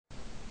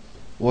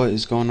What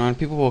is going on,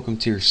 people? Welcome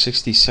to your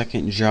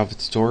 60-second Java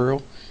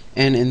tutorial.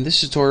 And in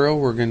this tutorial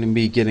we're going to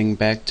be getting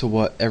back to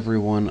what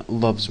everyone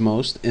loves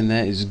most, and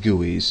that is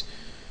GUIs.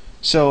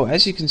 So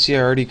as you can see,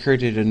 I already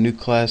created a new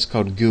class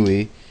called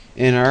GUI,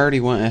 and I already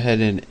went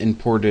ahead and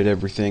imported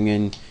everything,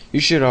 and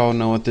you should all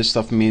know what this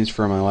stuff means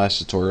from my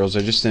last tutorials.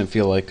 I just didn't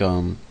feel like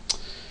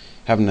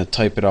having to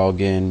type it all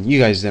again. You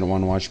guys didn't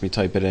want to watch me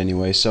type it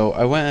anyway, so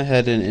I went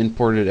ahead and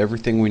imported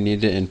everything we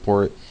need to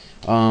import.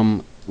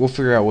 We'll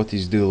figure out what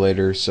these do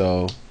later,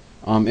 so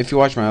if you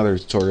watch my other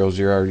tutorials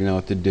you already know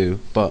what to do.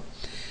 But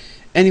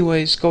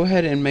anyways, go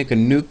ahead and make a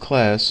new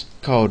class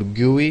called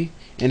GUI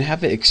and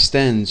have it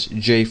extends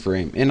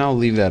JFrame, and I'll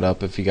leave that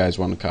up if you guys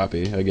want to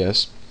copy, I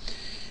guess.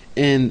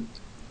 And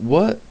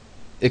what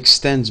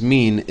extends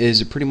mean is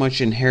it pretty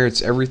much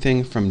inherits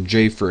everything from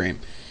JFrame,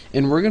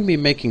 and we're going to be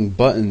making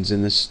buttons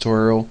in this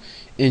tutorial,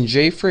 and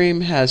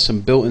JFrame has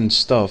some built-in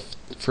stuff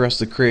for us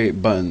to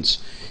create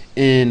buttons.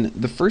 And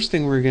the first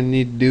thing we're going to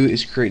need to do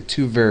is create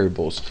two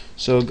variables.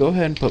 So go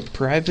ahead and put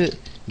private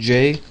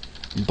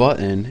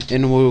JButton,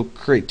 and we'll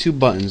create two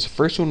buttons. The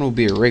first one will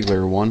be a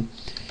regular one,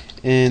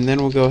 and then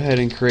we'll go ahead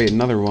and create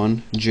another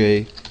one,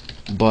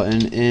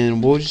 JButton,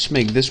 and we'll just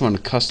make this one a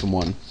custom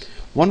one.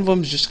 One of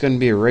them is just going to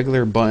be a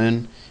regular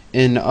button,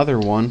 and the other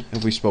one,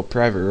 if we spell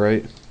private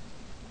right,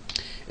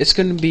 it's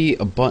going to be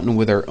a button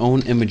with our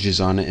own images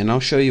on it, and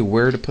I'll show you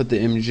where to put the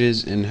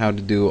images and how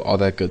to do all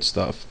that good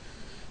stuff.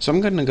 So I'm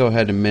going to go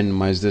ahead and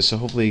minimize this, so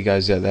hopefully you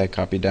guys got that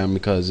copied down,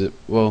 because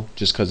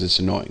just because it's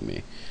annoying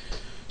me.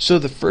 So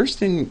the first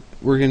thing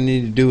we're going to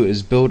need to do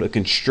is build a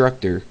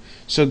constructor.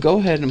 So go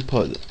ahead and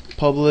put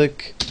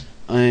public,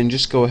 and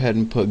just go ahead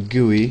and put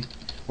GUI,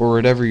 or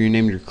whatever you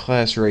named your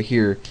class right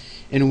here.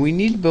 And we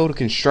need to build a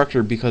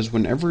constructor because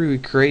whenever we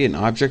create an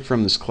object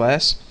from this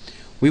class,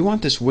 we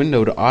want this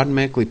window to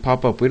automatically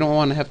pop up. We don't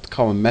want to have to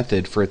call a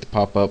method for it to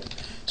pop up.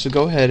 So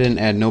go ahead and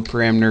add no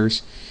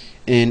parameters.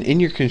 And in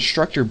your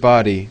constructor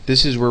body,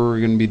 this is where we're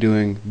going to be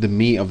doing the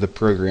meat of the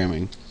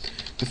programming.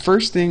 The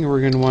first thing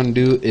we're going to want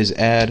to do is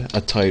add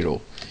a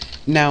title.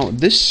 Now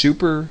this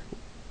super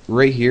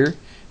right here,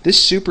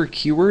 this super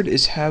keyword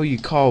is how you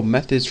call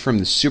methods from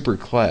the super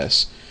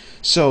class.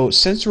 So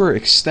since we're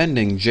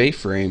extending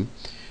JFrame,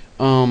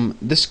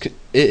 it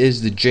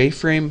is the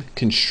JFrame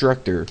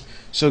constructor.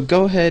 So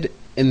go ahead,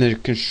 and the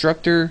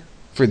constructor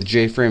for the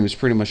JFrame is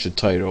pretty much the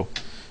title.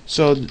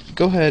 So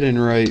go ahead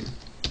and write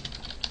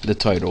the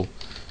title.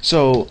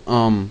 So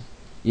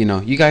you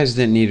know, you guys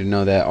didn't need to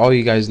know that. All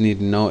you guys need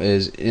to know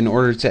is, in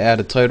order to add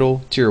a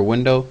title to your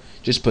window,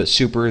 just put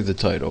super the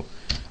title.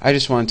 I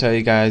just want to tell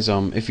you guys,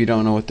 if you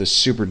don't know what the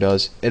super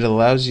does, it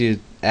allows you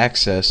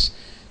access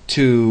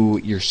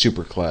to your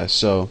super class.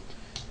 So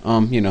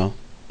you know,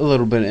 a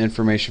little bit of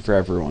information for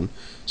everyone.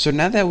 So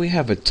now that we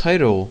have a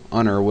title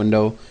on our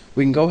window,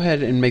 we can go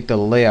ahead and make the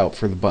layout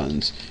for the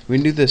buttons. We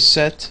can do the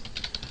set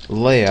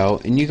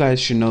layout, and you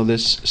guys should know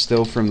this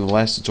still from the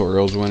last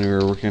tutorials when we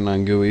were working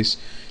on GUIs,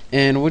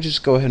 and we'll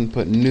just go ahead and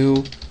put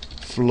new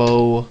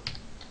flow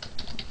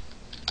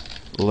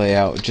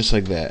layout, just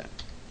like that.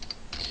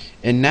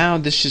 And now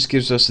this just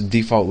gives us a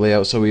default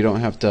layout, so we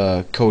don't have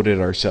to code it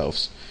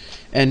ourselves.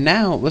 And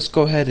now let's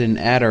go ahead and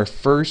add our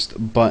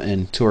first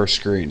button to our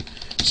screen.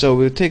 So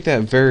we'll take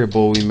that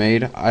variable we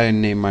made. I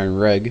name mine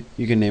reg.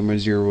 You can name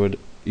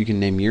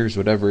yours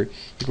whatever.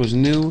 Equals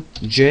new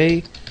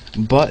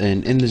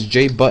JButton, and this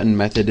JButton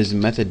method is a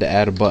method to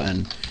add a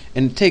button,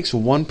 and it takes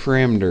one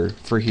parameter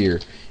for here,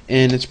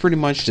 and it's pretty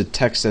much the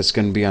text that's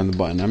going to be on the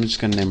button. I'm just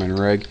going to name mine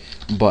reg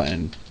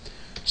button.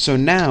 So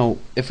now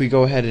if we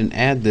go ahead and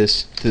add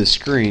this to the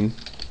screen,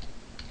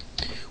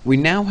 we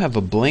now have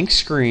a blank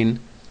screen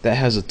that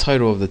has a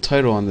title of the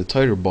title on the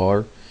title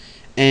bar,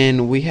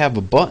 and we have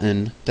a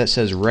button that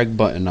says reg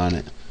button on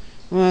it.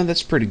 Well,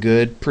 that's pretty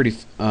good, pretty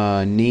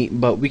neat,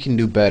 but we can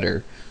do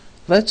better.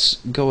 Let's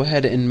go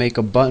ahead and make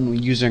a button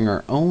using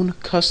our own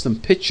custom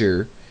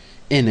picture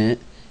in it,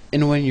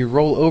 and when you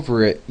roll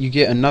over it, you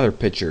get another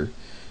picture.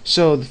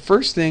 So the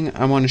first thing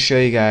I want to show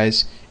you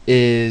guys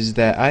is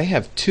that I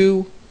have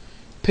two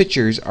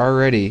pictures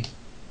already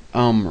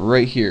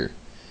right here.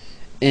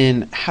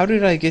 And how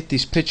did I get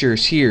these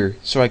pictures here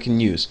so I can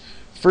use?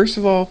 First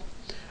of all,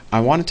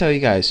 I want to tell you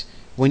guys,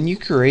 when you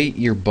create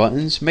your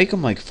buttons, make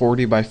them like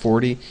 40 by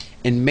 40,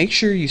 and make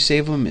sure you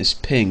save them as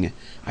ping.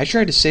 I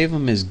tried to save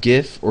them as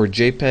GIF or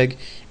JPEG,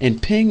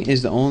 and ping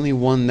is the only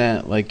one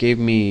that like gave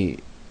me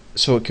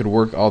so it could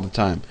work all the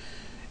time.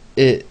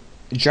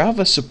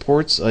 Java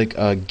supports like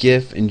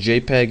GIF and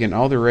JPEG and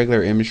all the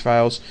regular image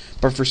files,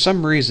 but for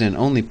some reason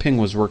only ping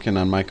was working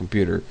on my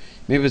computer.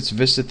 Maybe it's a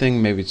Vista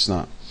thing, maybe it's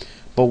not.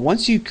 But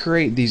once you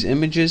create these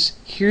images,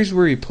 here's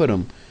where you put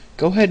them.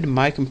 Go ahead to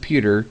my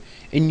computer,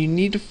 and you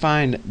need to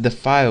find the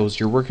files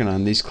you're working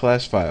on, these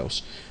class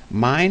files.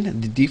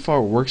 Mine, the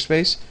default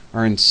workspace,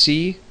 are in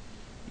C,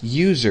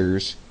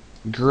 users,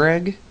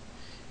 Greg,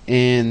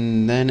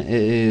 and then it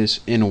is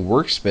in a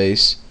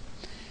workspace.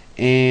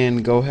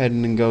 And go ahead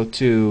and go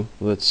to,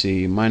 let's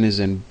see, mine is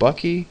in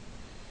Bucky,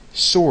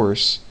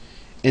 source,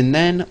 and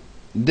then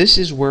this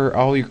is where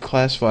all your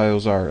class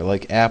files are,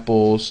 like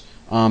apples,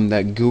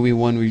 that GUI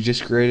one we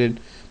just created.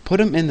 Put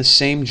them in the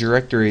same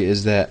directory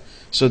as that,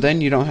 so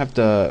then you don't have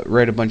to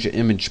write a bunch of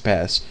image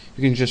paths.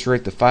 You can just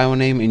write the file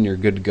name and you're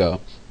good to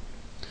go.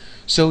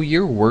 So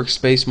your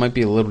workspace might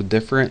be a little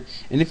different,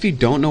 and if you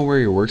don't know where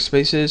your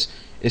workspace is,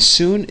 as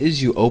soon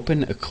as you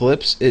open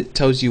Eclipse, it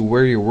tells you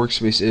where your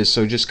workspace is.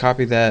 So just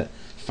copy that,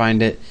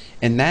 find it,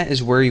 and that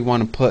is where you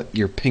want to put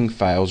your ping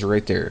files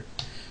right there.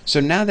 So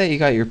now that you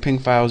got your ping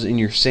files in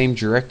your same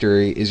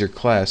directory as your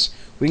class,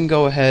 we can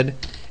go ahead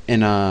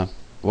and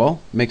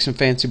well, make some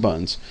fancy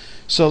buttons.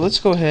 So let's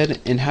go ahead,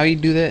 and how you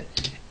do that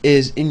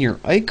is in your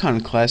icon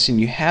class, and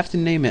you have to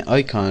name it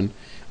icon.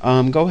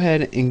 Go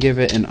ahead and give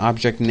it an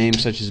object name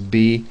such as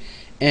B,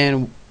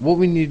 and what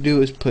we need to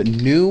do is put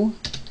new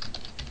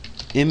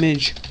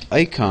image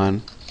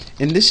icon,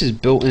 and this is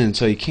built in,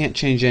 so you can't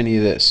change any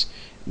of this.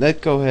 Let's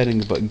go ahead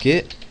and put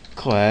get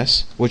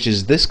class, which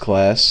is this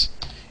class,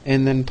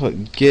 and then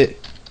put get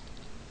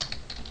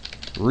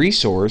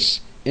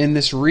resource, and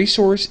this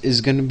resource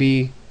is going to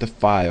be the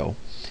file,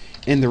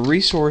 and the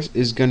resource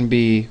is going to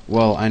be,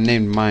 well, I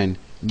named mine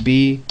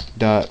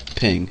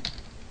b.ping.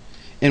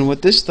 And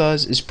what this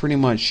does is pretty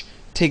much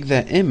take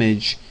that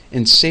image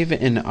and save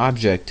it in an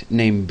object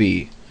named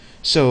B.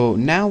 So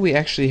now we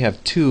actually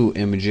have two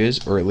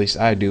images, or at least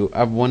I do. I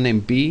have one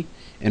named B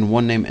and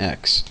one named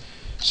X.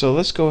 So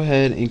let's go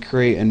ahead and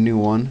create a new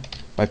one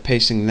by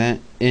pasting that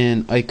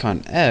in.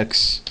 Icon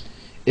X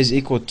is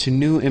equal to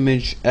new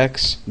image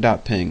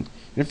x.ping.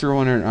 And if you're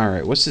wondering,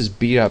 alright, what's this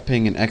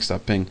b.ping and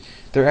x.ping?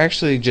 They're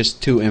actually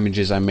just two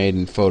images I made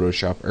in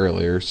Photoshop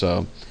earlier,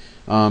 so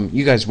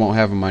you guys won't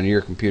have them on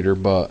your computer,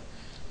 but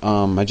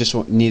I just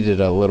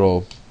needed a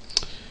little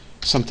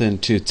something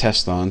to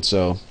test on,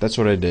 so that's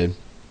what I did.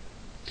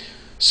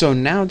 So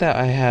now that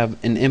I have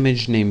an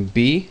image named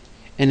B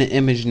and an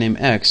image named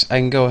X, I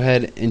can go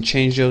ahead and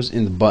change those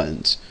in the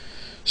buttons.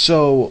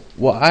 So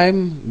what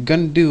I'm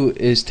gonna do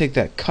is take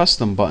that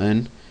custom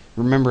button,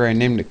 remember I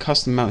named it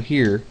custom out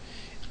here,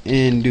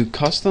 and do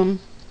custom,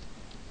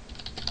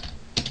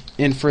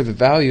 and for the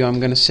value I'm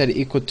gonna set it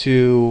equal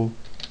to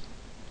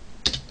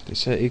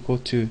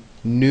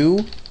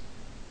new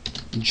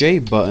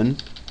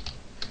JButton,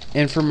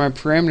 and for my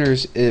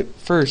parameters it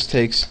first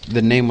takes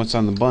the name what's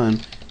on the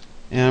button,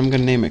 and I'm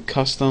gonna name it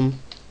custom.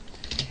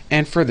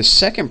 And for the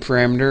second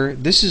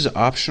parameter, this is an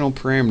optional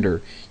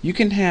parameter. You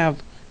can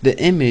have the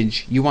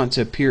image you want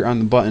to appear on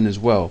the button as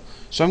well.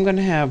 So I'm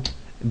gonna have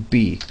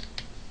B,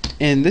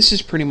 and this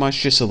is pretty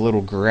much just a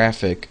little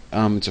graphic.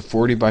 It's a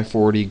 40 by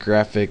 40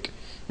 graphic,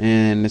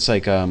 and it's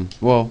like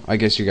well, I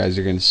guess you guys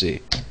are gonna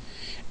see.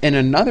 And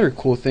another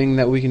cool thing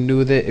that we can do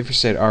with it, if you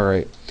said,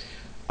 alright,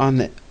 on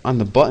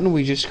the button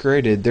we just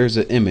created, there's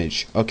an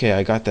image. Okay,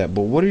 I got that,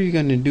 but what are you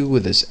going to do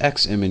with this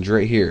X image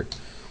right here?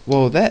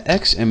 Well, that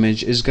X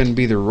image is going to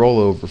be the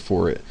rollover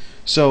for it.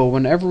 So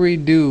whenever we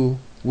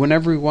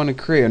want to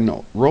create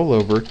a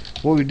rollover,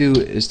 what we do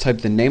is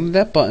type the name of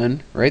that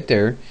button right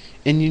there,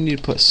 and you need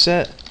to put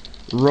set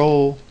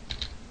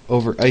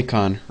rollover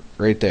icon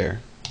right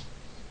there.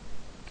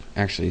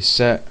 Actually,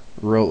 set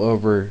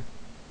rollover,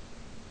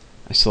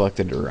 I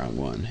selected the wrong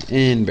one.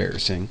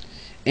 Embarrassing.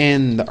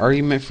 And the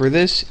argument for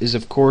this is,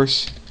 of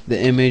course, the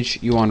image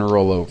you want to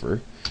roll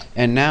over.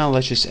 And now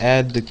let's just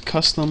add the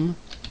custom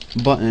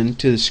button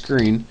to the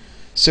screen.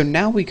 So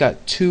now we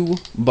got two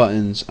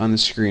buttons on the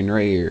screen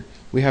right here.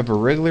 We have a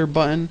regular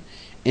button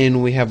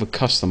and we have a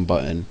custom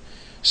button.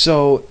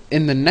 So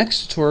in the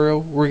next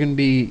tutorial we're going to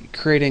be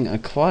creating a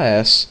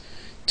class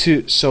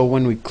so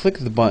when we click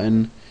the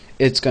button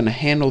it's going to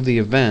handle the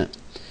event,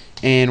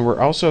 and we're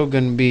also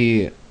going to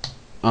be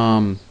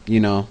you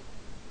know,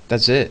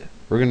 that's it.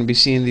 We're going to be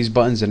seeing these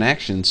buttons in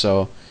action.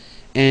 So,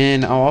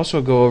 and I'll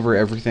also go over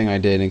everything I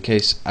did in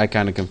case I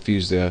kind of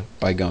confused you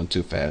by going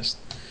too fast.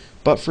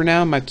 But for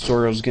now, my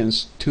tutorial is getting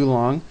too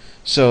long,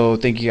 so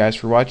thank you guys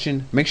for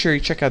watching. Make sure you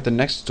check out the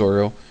next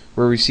tutorial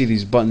where we see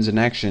these buttons in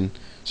action.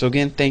 So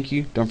again, thank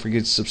you. Don't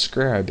forget to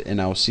subscribe,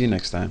 and I will see you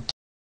next time.